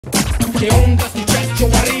¿Qué onda, muchacho?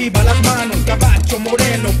 Arriba las manos, caballo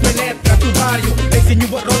moreno, penetra tu barrio. Enseño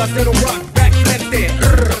rolas de rock, back frente.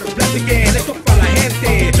 Platiquen, esto para la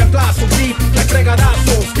gente. Chanclazo, deep, la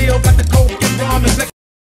fregadazo. Still got the coke and rum and flex.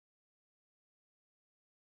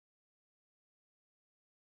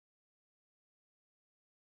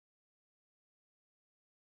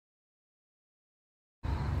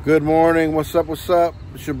 Good morning, what's up, it's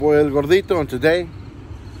your boy El Gordito, and today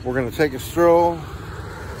we're going to take a stroll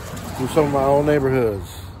through some of my old neighborhoods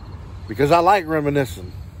because I like reminiscing.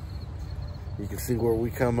 You can see where we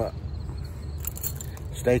come up.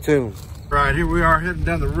 Stay tuned. Right, here we are heading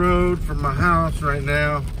down the road from my house right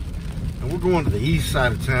now, and we're going to the east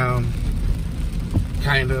side of town.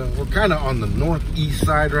 We're kind of on the northeast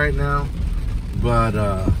side right now, but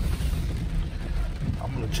I'm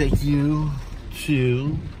going to take you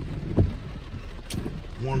to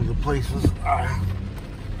one of the places I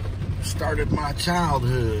started my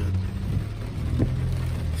childhood.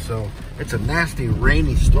 So it's a nasty,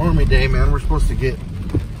 rainy, stormy day, man. We're supposed to get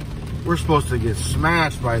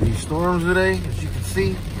smashed by these storms today, as you can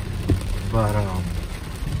see. But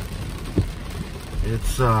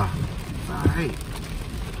it's all right.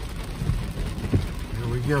 Here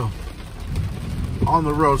we go on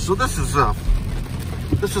the road. So this is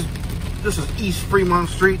East Fremont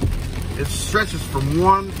Street. It stretches from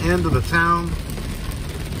one end of the town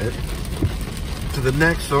to the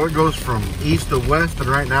next, so it goes from east to west, and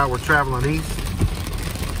right now we're traveling east.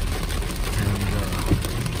 And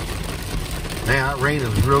man, that rain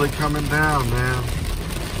is really coming down, man.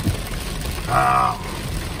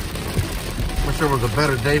 Wish there was a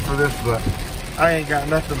better day for this, but I ain't got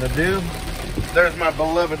nothing to do. There's my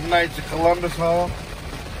beloved Knights of Columbus Hall.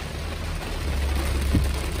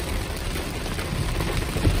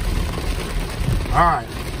 All right,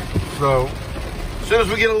 so as soon as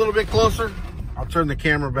we get a little bit closer, I'll turn the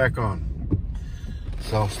camera back on.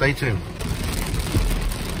 So stay tuned.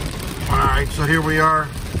 All right, so here we are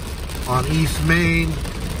on East Main.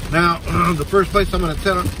 Now, the first place I'm going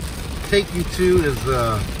to take you to is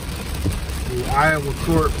the Iowa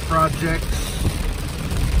Court Projects.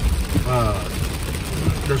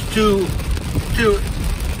 There's two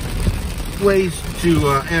ways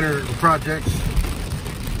to enter the projects.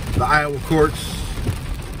 The Iowa Courts.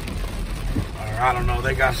 I don't know,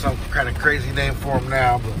 they got some kind of crazy name for them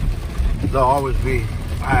now, but they'll always be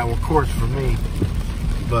Iowa Courts for me.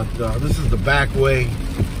 But this is the back way,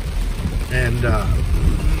 and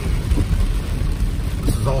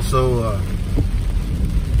this is also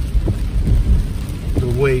the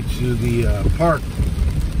way to the park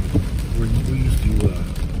where we used to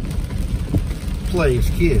play as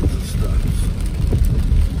kids and stuff.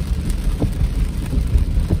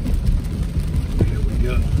 Here we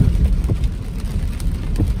go.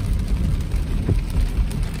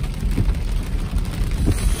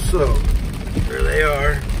 So, there they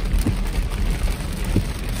are,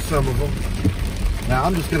 some of them. Now,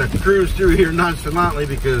 I'm just going to cruise through here nonchalantly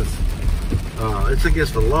because it's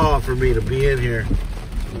against the law for me to be in here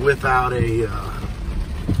without a...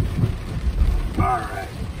 Alright,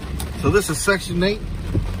 so this is Section 8.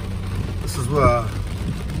 This is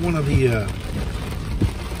one of the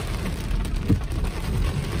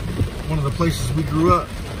places we grew up.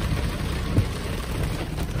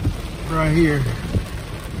 Right here.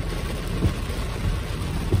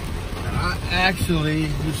 Actually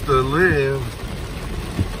used to live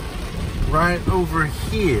right over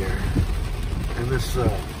here in this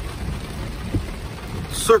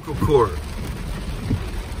circle court,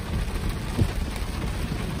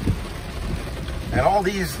 and all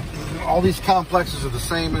these complexes are the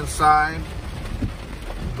same inside,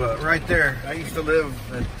 but right there I used to live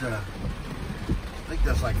at I think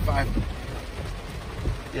that's like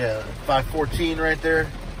 514 right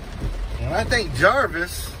there, and I think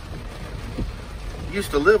Jarvis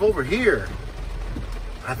used to live over here.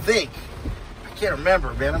 I think. I can't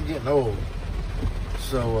remember, man. I'm getting old.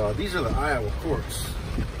 So these are the Iowa Courts.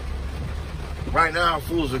 Right now,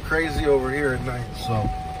 fools are crazy over here at night, so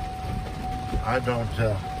I don't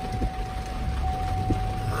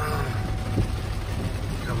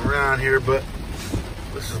come around here, but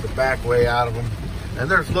this is the back way out of them. And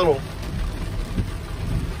there's little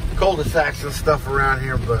cul-de-sacs and stuff around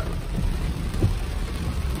here, but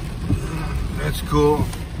that's cool.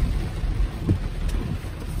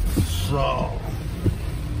 So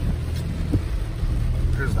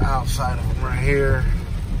here's the outside of them right here.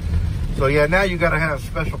 So yeah, now you gotta have a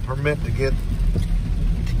special permit to get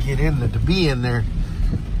in there, to be in there.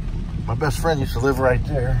 My best friend used to live right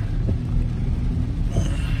there.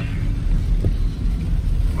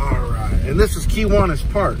 All right, and this is Kiwanis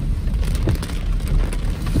Park.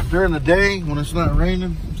 during the day when it's not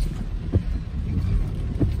raining,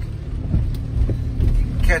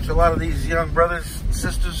 catch a lot of these young brothers and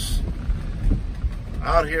sisters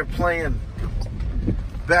out here playing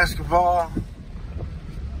basketball.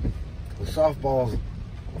 The softball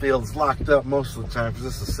field's locked up most of the time because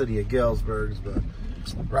this is the city of Galesburg, but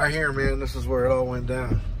right here, man, this is where it all went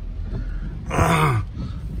down.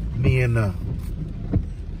 Me and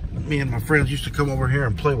my friends used to come over here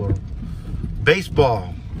and play with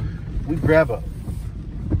baseball. We'd grab a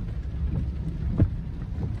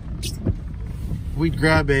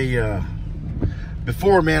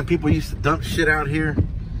before, man, people used to dump shit out here,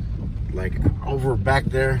 like over back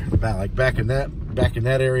there, back in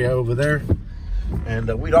that area over there,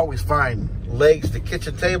 and we'd always find legs to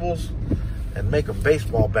kitchen tables and make them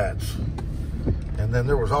baseball bats. And then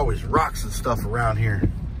there was always rocks and stuff around here,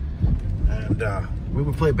 and we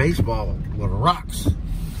would play baseball with rocks.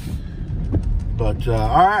 But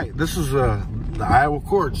all right, this is the Iowa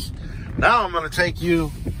courts. Now I'm going to take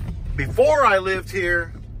you. Before I lived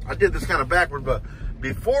here, I did this kind of backward, but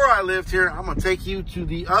before I lived here, I'm going to take you to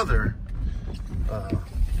the other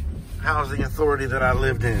housing authority that I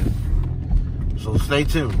lived in. So stay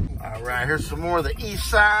tuned. All right, here's some more of the east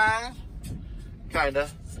side. Kinda.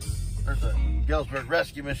 There's the Galesburg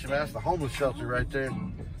Rescue Mission. That's the homeless shelter right there.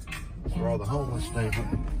 That's where all the homeless stay.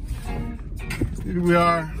 Here we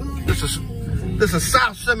are. This is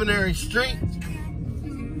South Seminary Street.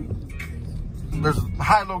 There's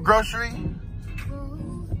High-Low Grocery.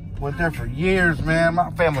 Went there for years, man. My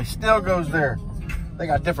family still goes there. They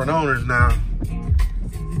got different owners now.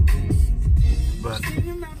 But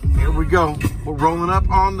here we go. We're rolling up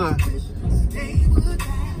on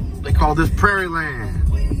they call this Prairie Land.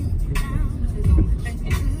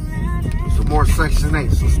 Some more Section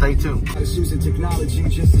 8, so stay tuned. All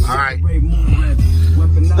right.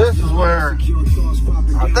 This is where,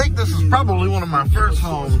 I think this is probably one of my first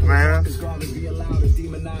homes, man.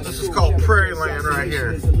 This is called Prairie Land right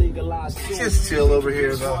here. Just chill over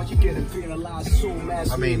here, though. I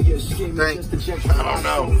mean, I don't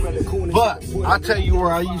know. But I'll tell you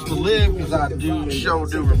where I used to live, because I do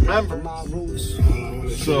remember.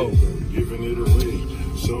 So,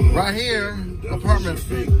 right here, apartment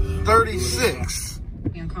 36.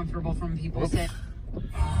 Be uncomfortable from people saying.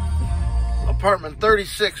 Apartment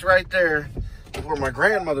 36 right there is where my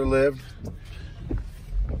grandmother lived.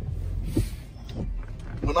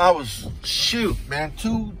 When I was, shoot, man,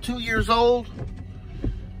 two years old.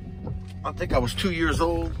 I think I was 2 years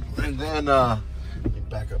old. And then, let me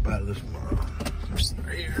back up out of this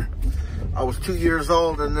right here. I was 2 years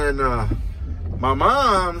old, and then my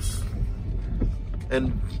mom's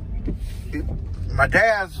and my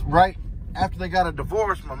dad's, right after they got a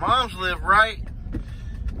divorce, my mom's lived right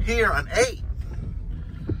here on 8.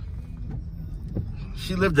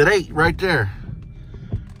 She lived at 8 right there.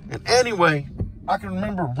 And anyway, I can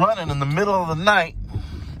remember running in the middle of the night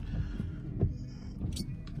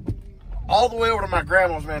all the way over to my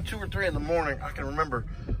grandma's, man, 2 or 3 in the morning. I can remember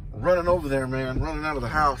running over there, man, running out of the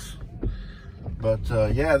house. But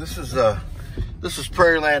yeah, this is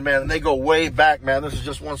Prairie Land, man, and they go way back, man. This is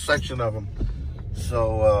just one section of them.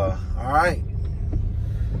 So, all right.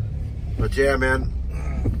 But yeah, man,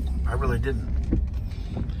 I really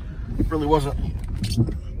wasn't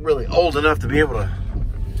really old enough to be able to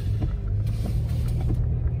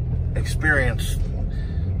experience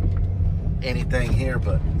anything here,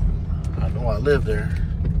 but I know I lived there.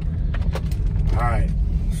 All right.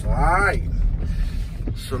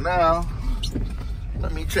 So now,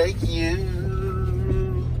 let me take you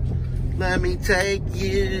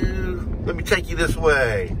this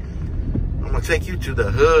way. I'm gonna take you to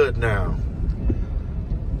the hood now.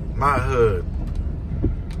 My hood.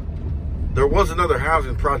 There was another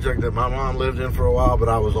housing project that my mom lived in for a while, but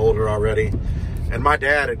I was older already. And my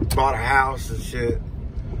dad had bought a house and shit.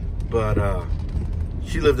 But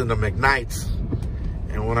she lived in the McKnights.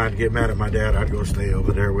 And when I'd get mad at my dad, I'd go stay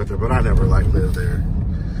over there with her. But I never lived there.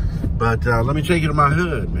 But let me take you to my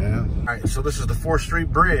hood, man. All right, so this is the 4th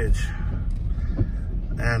Street Bridge.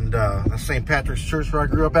 And that's St. Patrick's Church where I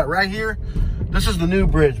grew up at. Right here, this is the new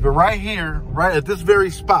bridge. But right here, right at this very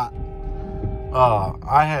spot,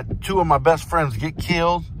 I had 2 of my best friends get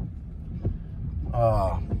killed.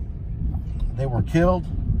 They were killed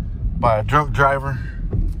by a drunk driver.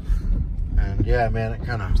 And yeah, man, it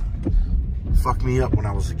kind of fucked me up when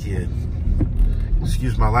I was a kid.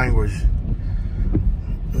 Excuse my language.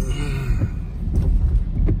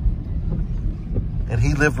 And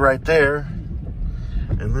he lived right there.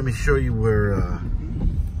 And let me show you where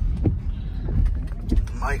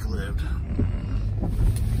Mike lived.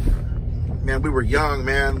 Man, we were young,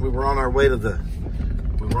 man. We were on our way to the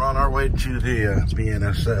we're on our way to the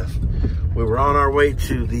BNSF. We were on our way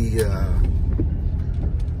to the,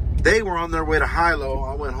 they were on their way to Hilo.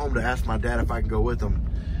 I went home to ask my dad if I could go with them.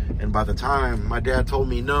 And by the time my dad told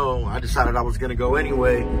me no, I decided I was going to go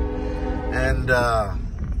anyway. And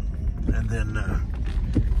then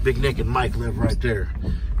Big Nick and Mike live right there.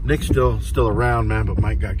 Nick's still around, man, but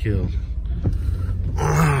Mike got killed.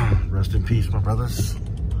 Rest in peace, my brothers.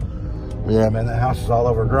 Yeah, man, that house is all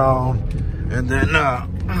overgrown. And then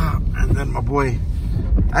my boy,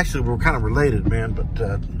 actually, we're kind of related, man,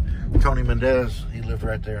 but Tony Mendez, he lived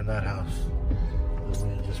right there in that house.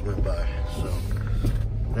 We just went by. So,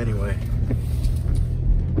 anyway,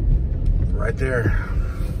 right there.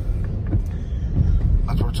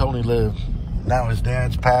 That's where Tony lived. Now his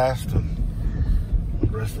dad's passed, and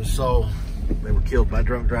the rest of his soul, they were killed by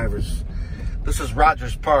drunk drivers. This is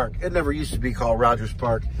Rogers Park. It never used to be called Rogers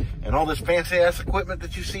Park. And all this fancy-ass equipment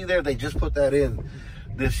that you see there, they just put that in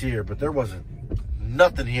this year. But there wasn't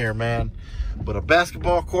nothing here, man, but a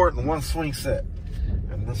basketball court and one swing set.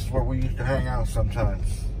 And this is where we used to hang out sometimes.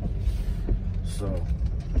 So,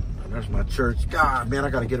 and there's my church. God, man,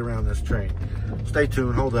 I got to get around this train. Stay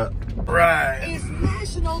tuned. Hold up. Right. It's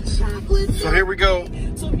National Chocolate Milk. So here we go.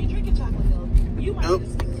 So if you're drinking chocolate milk, you might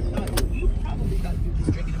just, you probably thought you were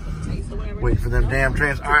just drinking it for the taste or whatever. Wait for them damn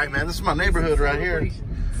trains. All right, man, this is my neighborhood right here.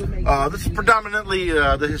 This is predominantly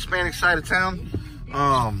the Hispanic side of town.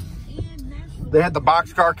 They had the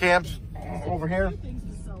boxcar camps over here.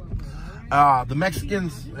 The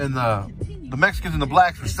Mexicans and the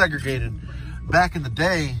blacks were segregated back in the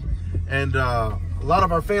day, and a lot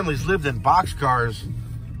of our families lived in boxcars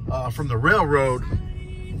from the railroad.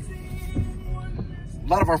 A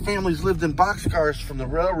lot of our families lived in boxcars from the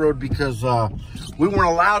railroad because we weren't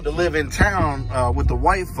allowed to live in town with the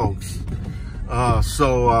white folks.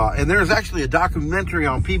 And there's actually a documentary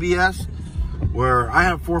on PBS where I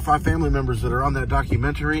have 4 or 5 family members that are on that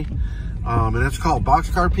documentary, and it's called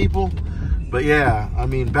Boxcar People. But yeah, I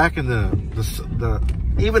mean, back in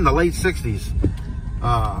even the late 60s,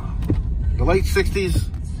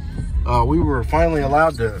 we were finally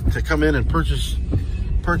allowed to come in and purchase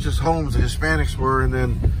homes. The Hispanics were, and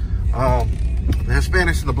then the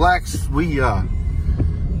Hispanics and the blacks,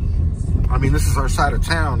 I mean, this is our side of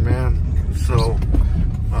town, man. So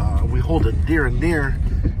we hold it dear and near,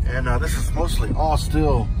 and this is mostly all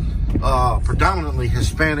still predominantly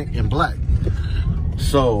Hispanic and black.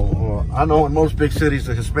 So I know in most big cities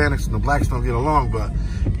the Hispanics and the blacks don't get along, but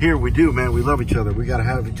here we do, man. We love each other. We got to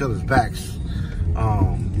have each other's backs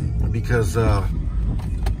because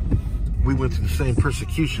we went through the same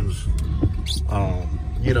persecutions.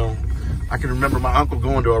 You know, I can remember my uncle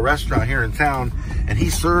going to a restaurant here in town, and he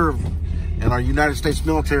served in our United States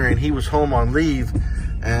military, and he was home on leave,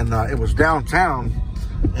 and it was downtown,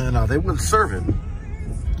 and they wouldn't serve him.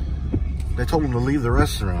 They told him to leave the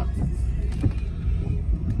restaurant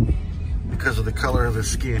because of the color of his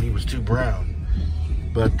skin. He was too brown.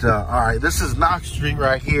 But all right, this is Knox Street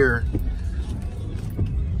right here.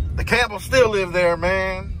 The Campbells still live there,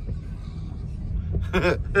 man.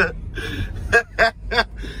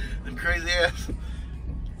 Crazy ass.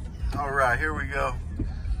 All right, here we go.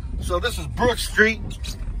 So this is Brook Street,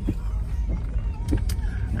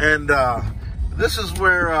 and this is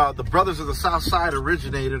where the Brothers of the South Side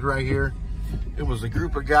originated right here. It was a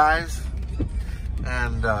group of guys,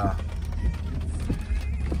 and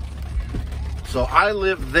so I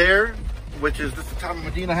lived there, which is this is the Tommy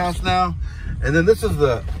Medina house now, and then this is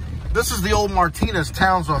the old Martinez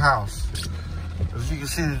Townsville house. As you can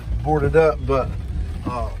see, it's boarded up, but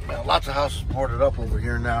man, lots of houses boarded up over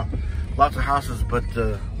here now. Lots of houses, but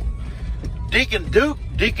Deacon Duke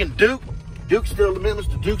still,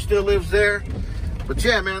 Mr. Duke still lives there. But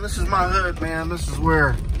yeah, man, this is my hood, man. This is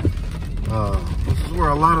where a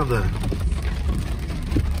lot of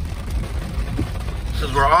this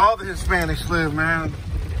is where all the Hispanics live, man.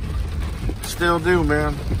 Still do,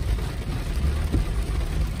 man.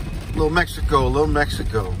 Little Mexico. Love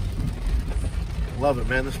it,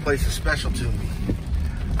 man. This place is special to me.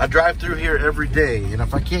 I drive through here every day, and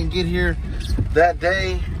if I can't get here that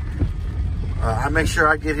day, I make sure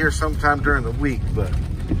I get here sometime during the week. But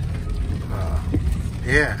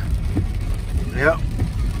yeah, yep.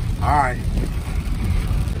 All right,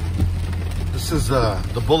 this is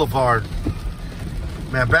the Boulevard,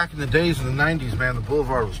 man. Back in the days of the 90s, man, the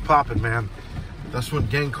Boulevard was popping, man. That's when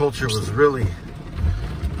gang culture was really,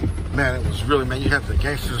 man, it was really, man. You had the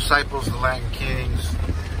Gangster Disciples, the Latin Kings.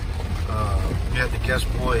 You had the Guest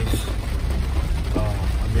Boys. I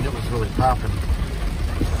mean, it was really popping.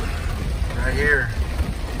 Right here.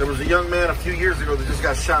 There was a young man a few years ago that just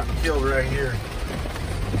got shot and killed right here.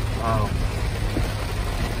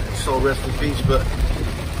 soul rest in peace. But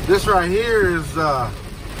this right here is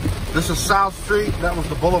this is South Street. That was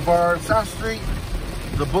the Boulevard. South Street,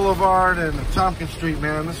 the Boulevard, and the Tompkins Street,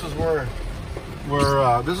 man. This is where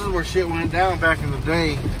shit went down back in the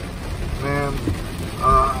day, man.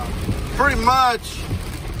 Pretty much,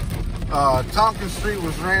 Tompkins Street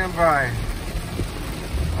was ran by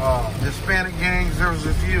Hispanic gangs. There was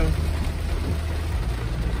a few.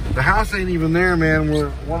 The house ain't even there, man. Where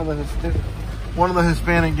one of the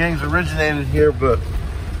Hispanic gangs originated here, but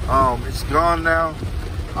it's gone now.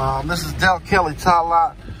 This is Del Kelly Tot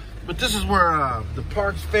Lot, but this is where the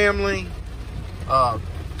Parks family,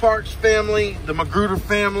 the Magruder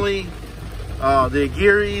family, the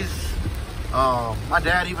Aguirres. My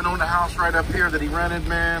dad even owned a house right up here that he rented,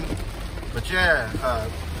 man. But yeah,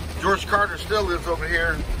 George Carter still lives over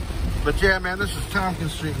here. But yeah, man, this is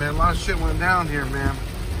Tompkins Street, man. A lot of shit went down here, man.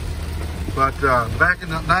 But back in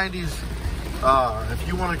the 90s, if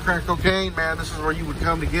you wanted crack cocaine, man, this is where you would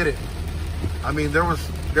come to get it. I mean,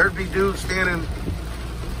 there'd be dudes standing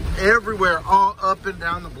everywhere, all up and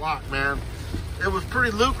down the block, man. It was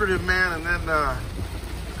pretty lucrative, man. And then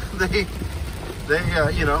they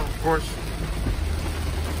you know, of course,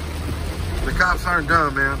 the cops aren't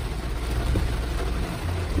dumb, man.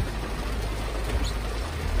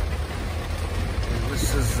 And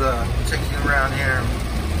this is taking you around here.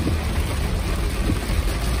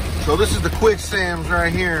 So this is the Quick Sam's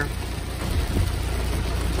right here,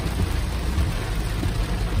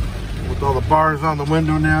 with all the bars on the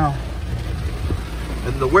window now.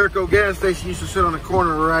 And the Werco gas station used to sit on the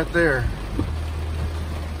corner right there.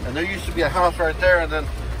 And there used to be a house right there, and then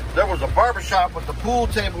there was a barber shop with the pool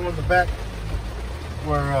table in the back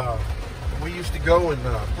where we used to go and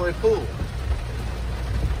play pool.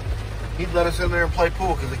 He'd let us in there and play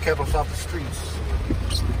pool because it kept us off the streets.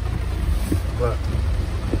 But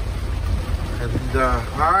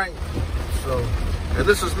all right, so, and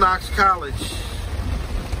this is Knox College,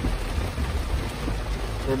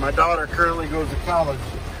 where my daughter currently goes to college.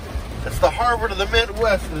 It's the Harvard of the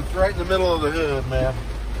Midwest, and it's right in the middle of the hood, man.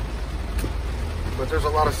 But there's a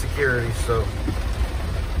lot of security, so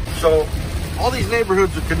all these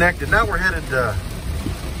neighborhoods are connected. Now we're headed down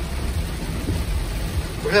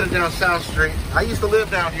South Street. I used to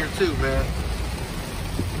live down here too, man.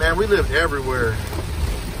 Man, we lived everywhere.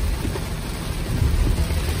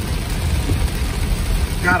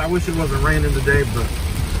 God, I wish it wasn't raining today, but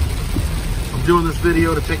I'm doing this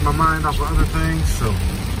video to take my mind off of other things, so.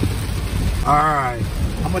 All right,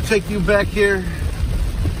 I'm gonna take you back here.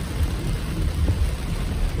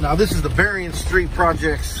 Now this is the Berrien Street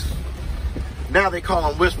Projects. Now they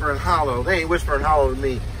call them Whispering Hollow. They ain't Whispering Hollow to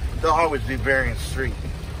me. They'll always be Berrien Street.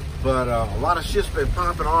 But a lot of shit's been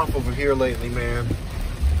popping off over here lately, man.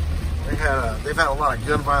 They've had a lot of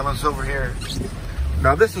gun violence over here.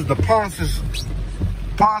 Now this is the Ponce's.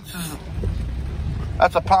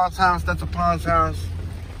 That's a Ponce house. That's a Ponce house.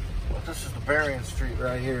 But this is the Berrien Street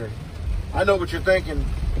right here. I know what you're thinking.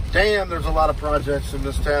 Damn, there's a lot of projects in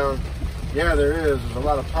this town. Yeah, there is. There's a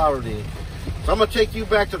lot of poverty. So I'm gonna take you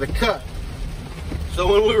back to the cut. So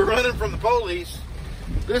when we were running from the police,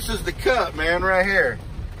 this is the cut, man, right here.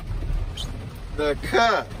 The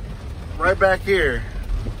cut, right back here.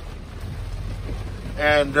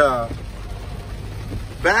 And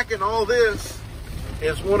back in all this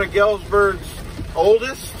is one of Galesburg's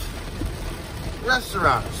oldest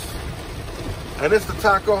restaurants. And it's the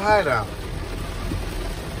Taco Hideout.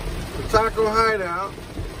 The Taco Hideout.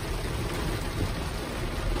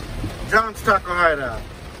 John's Taco Hideout.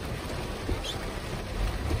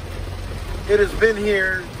 It has been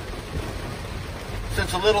here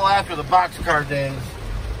since a little after the boxcar days.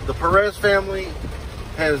 The Perez family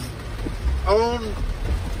has owned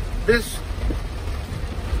this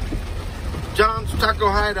John's Taco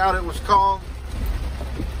Hideout, it was called.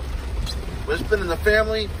 It's been in the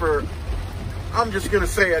family for, I'm just gonna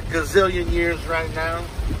say, a gazillion years right now.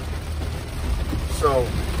 So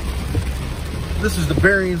this is the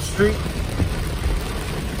Berrien Street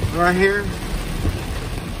right here.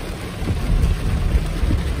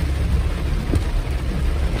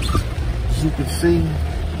 As you can see,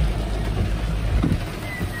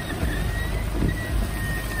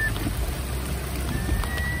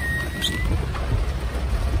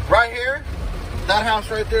 right here, that house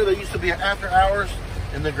right there, there used to be an after hours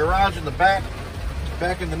in the garage in the back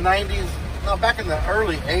in the 90s. No, back in the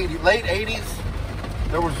early 80s, late 80s,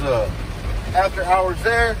 there was a after hours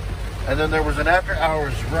there, and then there was an after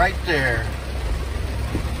hours right there.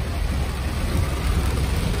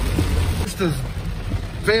 His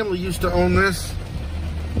family used to own this.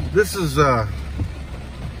 This is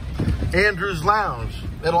Andrew's Lounge.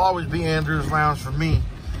 It'll always be Andrew's Lounge for me.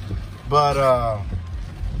 But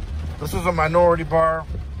this is a minority bar.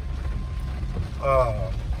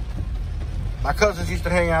 My cousins used to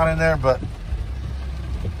hang out in there, but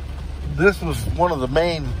this was one of the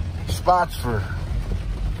main spots for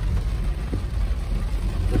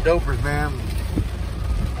the dopers, man.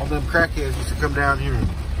 All them crackheads used to come down here.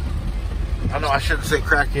 I know I shouldn't say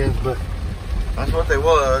crackheads, but that's what they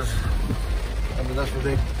was. I mean, that's where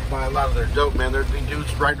they buy a lot of their dope, man. There'd be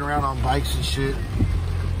dudes riding around on bikes and shit.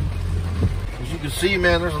 As you can see,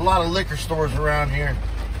 man, there's a lot of liquor stores around here.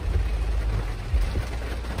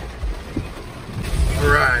 All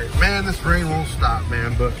right, man, this rain won't stop,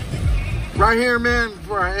 man. But right here, man, is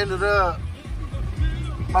where I ended up.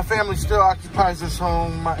 My family still occupies this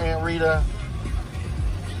home. My Aunt Rita.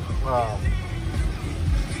 By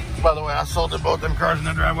the way, I sold them both them cars in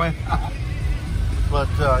the driveway. But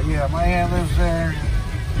yeah, my aunt lives there.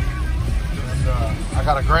 And I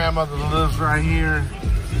got a grandmother that lives right here.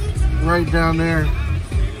 Right down there.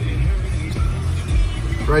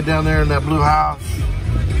 Right down there in that blue house.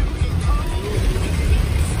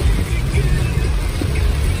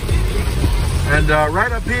 And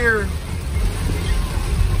right up here,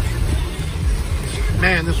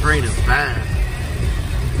 man, this rain is bad.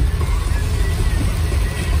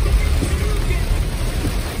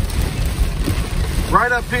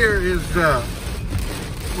 Right up here is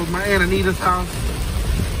with my Aunt Anita's house,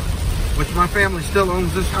 which my family still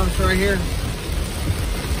owns this house right here.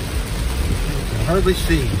 You can hardly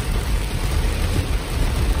see.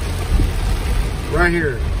 Right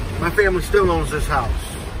here, my family still owns this house.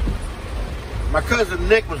 My cousin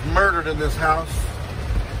Nick was murdered in this house.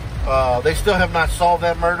 They still have not solved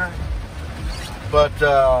that murder, but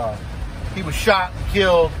he was shot and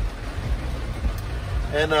killed,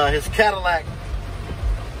 and his Cadillac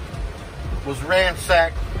was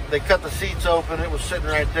ransacked. They cut the seats open. It was sitting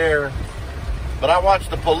right there. But I watched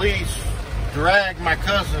the police drag my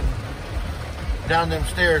cousin down them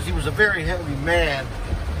stairs. He was a very heavy man,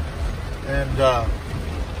 and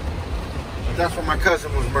that's where my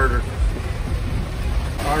cousin was murdered.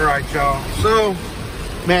 All right, y'all. So,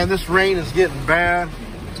 man, this rain is getting bad.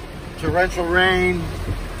 Torrential rain.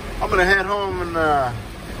 I'm gonna head home and,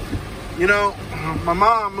 you know, my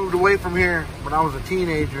mom moved away from here when I was a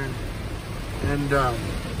teenager, and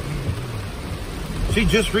she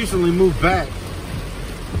just recently moved back.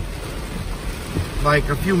 Like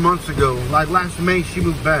a few months ago, like last May, she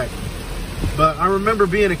moved back. But I remember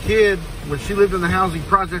being a kid when she lived in the housing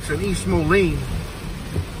projects in East Moline.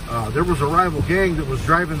 There was a rival gang that was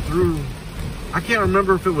driving through. I can't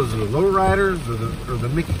remember if it was the Lowriders or the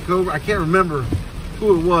Mickey Cobra. I can't remember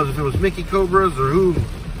who it was, if it was Mickey Cobras or who.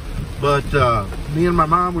 But me and my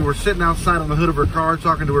mom, we were sitting outside on the hood of her car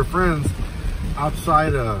talking to her friends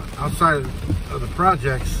outside of the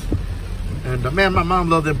projects. And man, my mom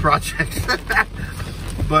loved them projects.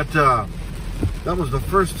 But that was the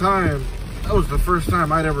first time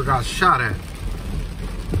I'd ever got shot at.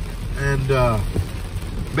 And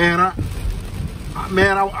man,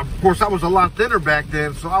 of course I was a lot thinner back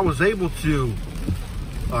then, so I was able to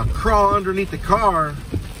crawl underneath the car,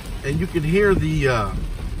 and you can hear the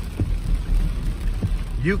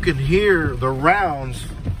rounds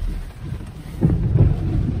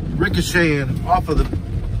ricocheting off of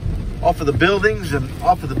the buildings and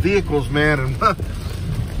off of the vehicles, man. And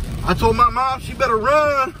I told my mom she better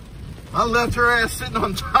run. I left her ass sitting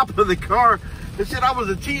on top of the car. And shit, I was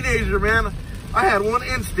a teenager, man. I had one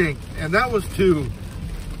instinct, and that was to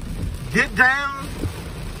get down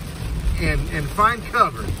and find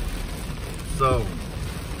cover. So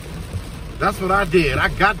that's what I did. I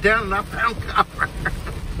got down and I found cover.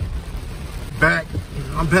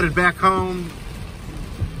 I'm headed back home.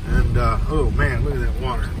 And oh man, look at that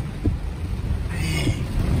water. Man,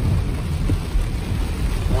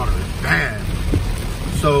 water is bad.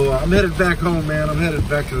 So I'm headed back home, man. I'm headed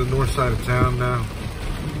back to the north side of town now.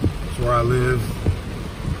 That's where I live.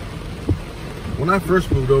 When I first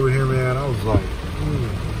moved over here, man, I was like,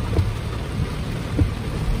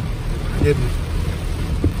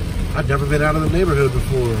 I'd never been out of the neighborhood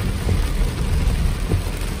before.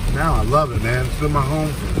 Now I love it, man. It's been my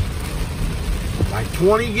home for like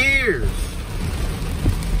 20 years.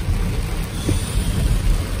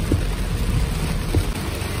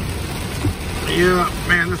 Yeah,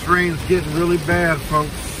 man, this rain's getting really bad,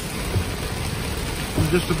 folks. I'm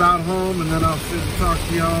just about home, and then I'll sit and talk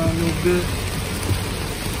to y'all a little bit.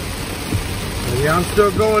 But yeah, I'm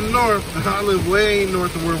still going north. I live way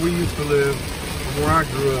north of where we used to live, from where I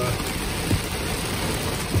grew up.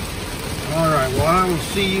 Alright, well, I will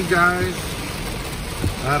see you guys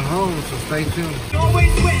at home, so stay tuned.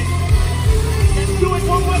 Always win. Let's do it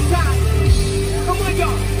one more time. Come on,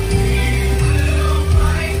 y'all.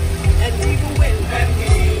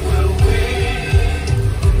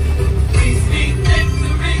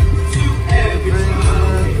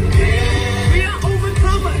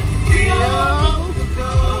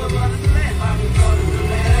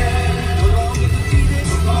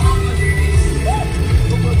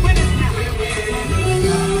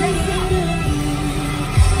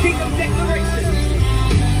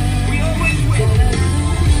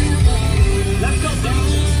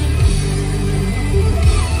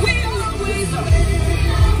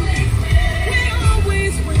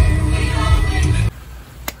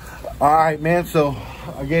 right, man. So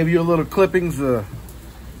I gave you a little clippings of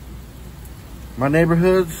my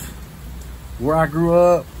neighborhoods, where I grew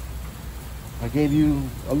up. I gave you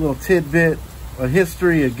a little tidbit, a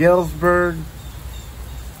history of Galesburg,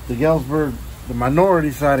 the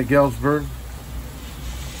minority side of Galesburg.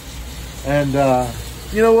 And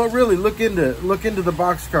you know what? Really look into the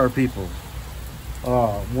boxcar people.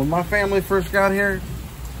 When my family first got here,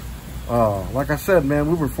 like I said, man,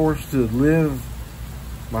 we were forced to live.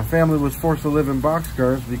 My family was forced to live in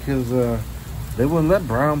boxcars because they wouldn't let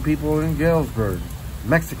brown people in Galesburg.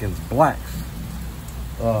 Mexicans, blacks.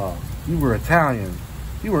 You were Italian.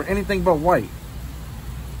 You were anything but white.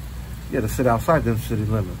 You had to sit outside them city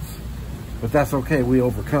limits. But that's okay. We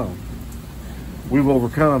overcome. We've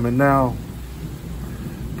overcome, and now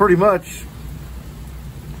pretty much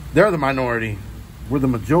they're the minority. We're the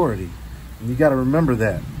majority. And you got to remember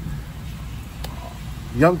that.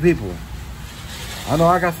 Young people. I know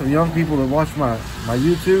I got some young people that watch my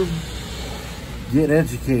YouTube. Get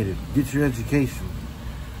educated. Get your education.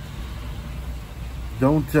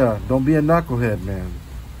 Don't be a knucklehead, man.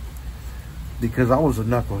 Because I was a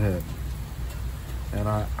knucklehead. And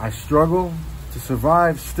I struggle to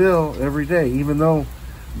survive still every day, even though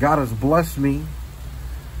God has blessed me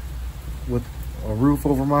with a roof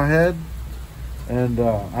over my head. And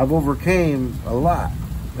I've overcame a lot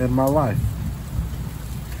in my life.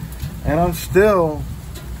 And I'm still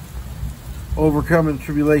overcoming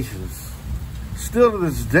tribulations. Still to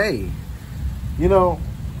this day. You know,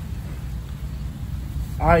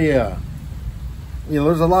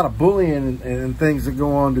 there's a lot of bullying and things that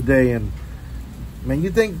go on today. And man, you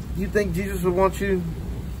think Jesus would want you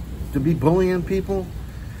to be bullying people,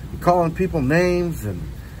 calling people names and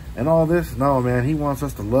all this? No, man, he wants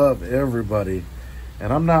us to love everybody.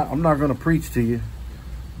 And I'm not going to preach to you,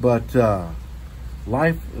 but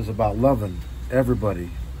life is about loving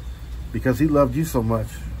everybody, because he loved you so much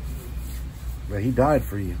that he died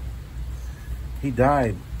for you. He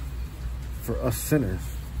died for us sinners.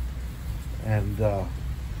 And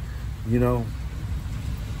you know,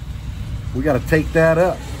 we got to take that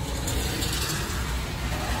up.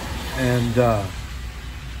 And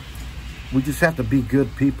we just have to be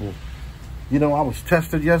good people. You know, I was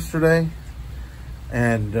tested yesterday.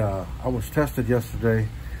 And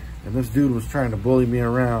and this dude was trying to bully me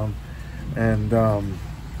around. And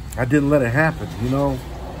I didn't let it happen, you know.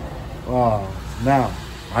 Now,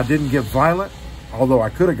 I didn't get violent, although I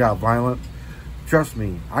could have got violent. Trust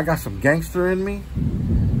me, I got some gangster in me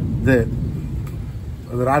that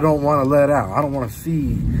I don't want to let out. I don't want to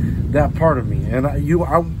see that part of me. And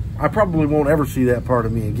I probably won't ever see that part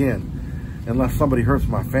of me again unless somebody hurts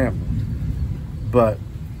my family. But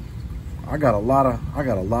I got a lot of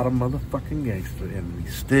motherfucking gangster in me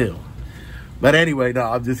still. But anyway, no,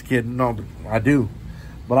 I'm just kidding. No, I do.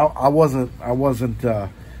 But I wasn't,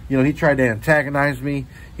 you know, he tried to antagonize me.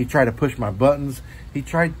 He tried to push my buttons. He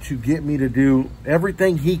tried to get me to do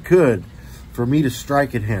everything he could for me to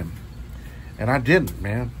strike at him. And I didn't,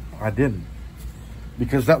 man. I didn't.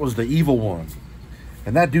 Because that was the evil one.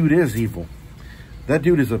 And that dude is evil. That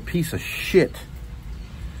dude is a piece of shit.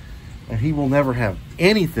 And he will never have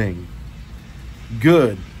anything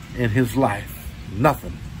good in his life.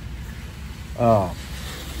 Nothing.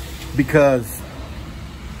 Because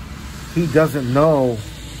he doesn't know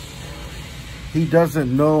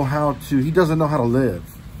how to live.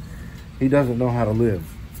 He doesn't know how to live.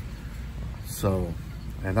 So,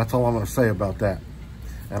 and that's all I'm going to say about that.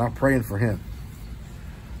 And I'm praying for him.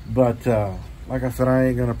 But, like I said, I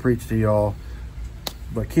ain't going to preach to y'all.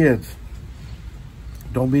 But kids,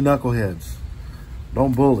 don't be knuckleheads.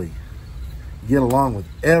 Don't bully. Get along with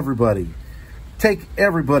everybody. Take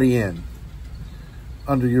everybody in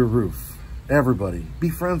under your roof. Everybody. Be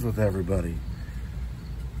friends with everybody.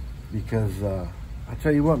 Because I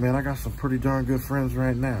tell you what, man, I got some pretty darn good friends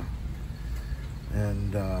right now.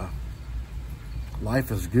 And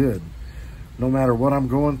life is good. No matter what I'm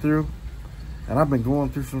going through, and I've been going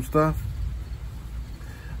through some stuff,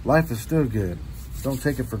 life is still good. Don't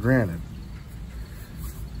take it for granted.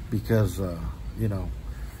 Because, you know,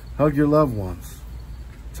 hug your loved ones.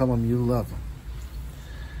 Tell them you love them.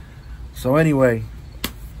 So anyway,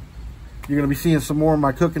 you're going to be seeing some more of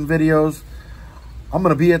my cooking videos. I'm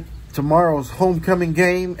going to be at tomorrow's homecoming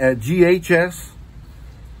game at GHS.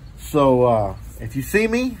 So if you see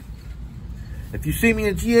me at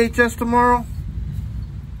GHS tomorrow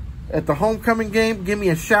at the homecoming game, give me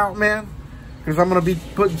a shout, man. Because I'm going to be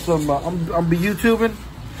putting some, I'm going to be YouTubing.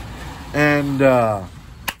 And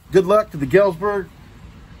good luck to the Galesburg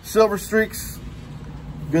Silver Streaks.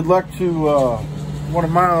 Good luck to one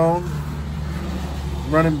of my own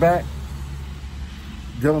running back,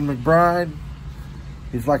 Dylan McBride.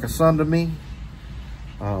 He's like a son to me.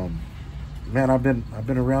 Man, I've been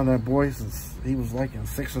around that boy since he was like in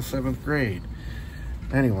 6th or 7th grade.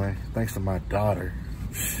 Anyway, thanks to my daughter.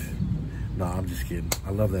 No, I'm just kidding.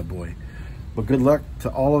 I love that boy. But good luck to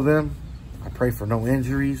all of them. I pray for no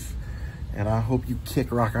injuries. And I hope you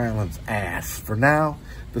kick Rock Island's ass. For now,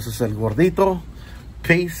 this is El Gordito.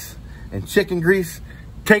 Peace and chicken grease.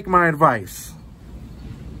 Take my advice.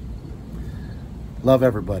 Love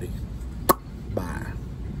everybody. Bye.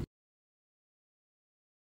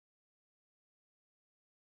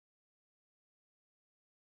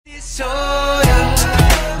 So